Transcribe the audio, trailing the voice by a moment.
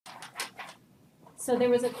So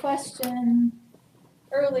there was a question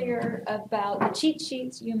earlier about the cheat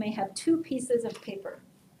sheets. You may have 2 pieces of paper.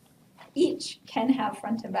 Each can have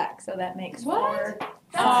front and back, so that makes 4 sides.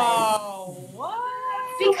 Oh, what?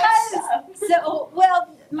 Because,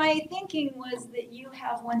 well, my thinking was that you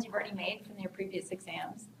have ones you've already made from your previous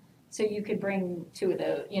exams. So you could bring 2 of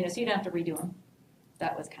those, so you don't have to redo them.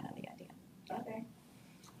 That was kind of the idea. Okay.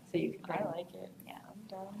 So you could bring, I like it. Yeah. I'm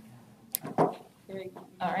done.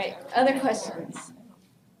 All right, other questions?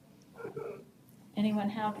 Anyone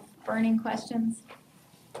have burning questions?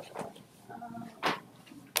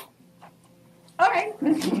 All right.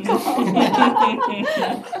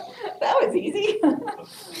 That was easy.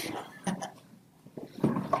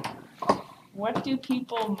 What do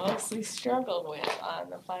people mostly struggle with on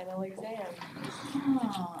the final exam?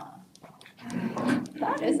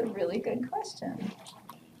 That is a really good question.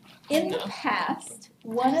 In the past,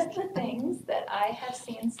 one of the things that I have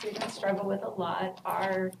seen students struggle with a lot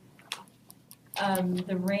are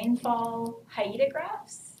the rainfall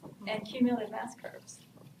hyetographs and cumulative mass curves.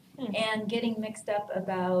 And getting mixed up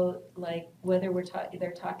about like whether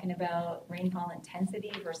they're talking about rainfall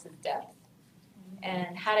intensity versus depth,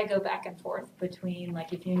 and how to go back and forth between,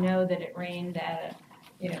 like, if you know that it rained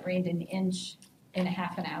it rained an inch in a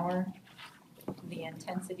half an hour, the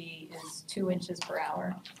intensity is 2 inches per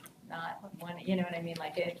hour, not 1. You know what I mean?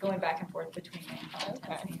 Like going back and forth between rainfall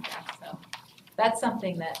intensity and depth. So that's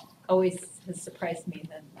something that always has surprised me,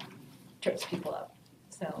 that trips people up.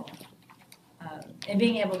 So. And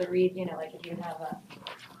being able to read, like if you have a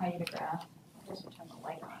hyetograph, I just turn the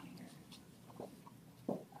light on here.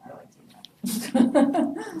 I like to do that.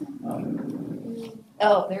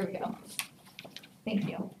 Oh, there we go. Thank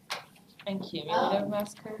you. And cumulative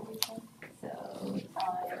mass curve, you said? So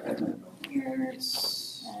time here,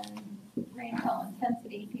 and rainfall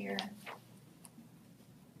intensity here.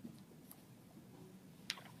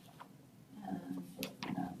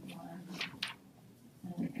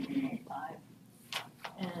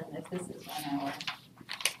 And if this is 1 hour,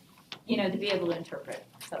 to be able to interpret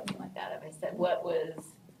something like that, if I said, what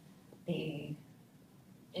was the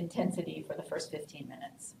intensity for the first 15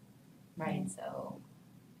 minutes, right? So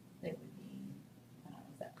it would be,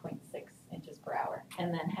 is that 0.6 inches per hour?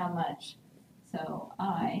 And then how much? So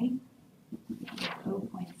I,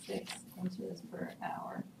 0.6 inches per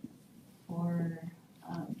hour for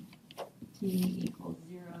t equals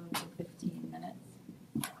 0 to 15 minutes.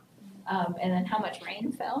 And then how much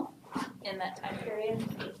rain fell in that time period.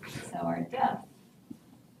 So our depth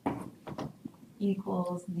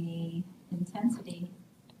equals the intensity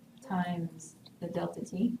times the delta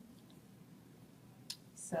t.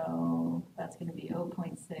 So that's going to be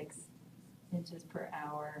 0.6 inches per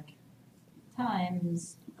hour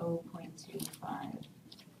times 0.25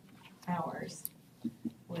 hours,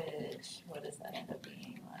 which, what does that end up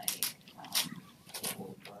being, like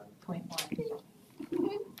 0.1.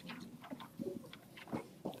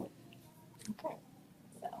 Okay.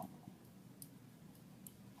 So.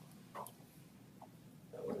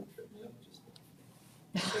 That wouldn't trip me up just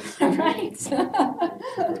Right.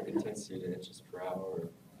 intensity to inches per hour of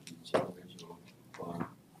each individual bar.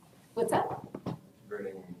 What's that?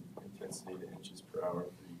 Converting intensity to inches per hour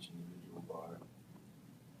for each individual bar.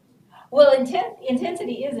 Well,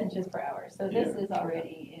 intensity is inches per hour, so this is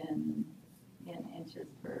already in inches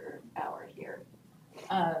per hour here.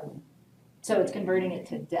 So it's converting it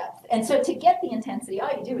to depth. And so to get the intensity, all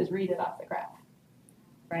you do is read it off the graph,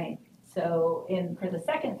 right? So for the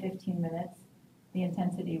second 15 minutes, the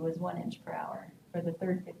intensity was 1 inch per hour. For the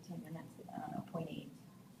third 15 minutes, 0.8,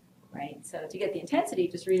 right? So to get the intensity,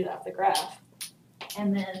 just read it off the graph.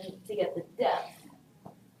 And then to get the depth,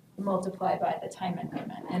 multiply by the time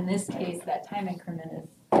increment. In this case, that time increment is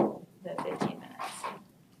the 15 minutes.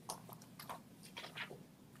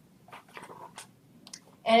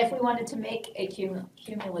 And if we wanted to make a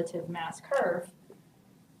cumulative mass curve,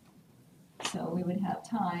 so we would have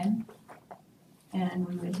time, and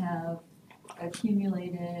we would have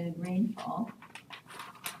accumulated rainfall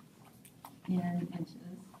in inches.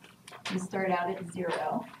 We start out at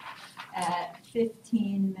 0. At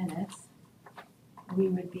 15 minutes, we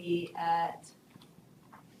would be at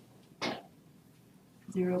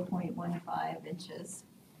 0.15 inches.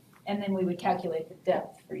 And then we would calculate the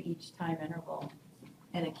depth for each time interval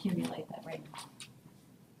and accumulate that rain.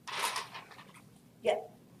 Yeah.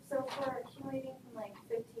 So for accumulating from like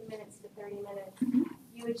 15 minutes to 30 minutes,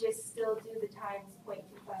 you would just still do the times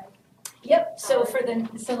 0.25? Yep, so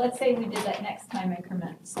so let's say we did that next time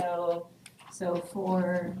increment. So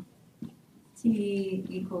for t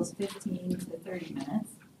equals 15 to 30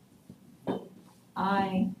 minutes,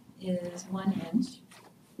 I is 1 inch,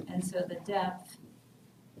 and so the depth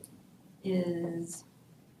is,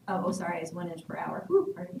 is 1 inch per hour.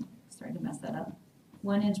 Pardon me, starting to mess that up.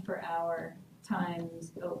 1 inch per hour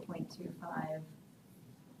times 0.25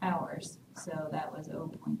 hours. So that was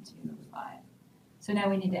 0.25. So now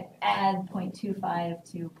we need to add 0.25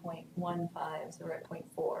 to 0.15, so we're at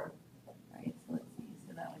 0.4. Right, so let's see,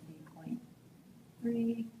 so that would be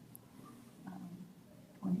 0.3,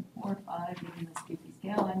 0.45, using the Scoopy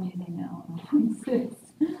scale I'm using now, 0.6.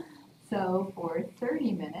 So for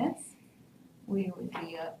 30 minutes, we would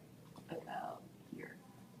be up about here.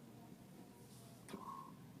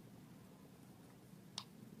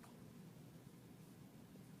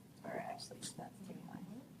 Or actually, that's too high.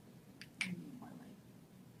 Maybe more like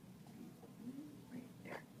right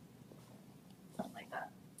there. Something like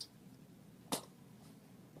that.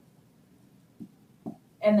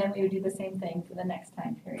 And then we would do the same thing for the next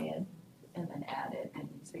time period and then add it. And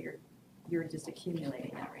so you're just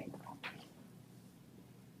accumulating that rainfall.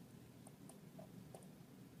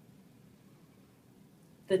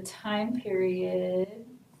 The time period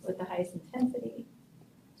with the highest intensity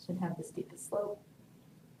should have the steepest slope.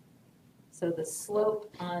 So the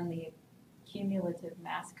slope on the cumulative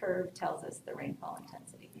mass curve tells us the rainfall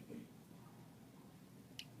intensity.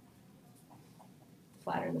 The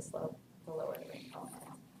flatter the slope, the lower the rainfall intensity.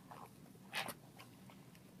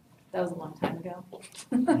 That was a long time ago.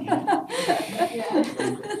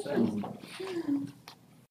 Yeah.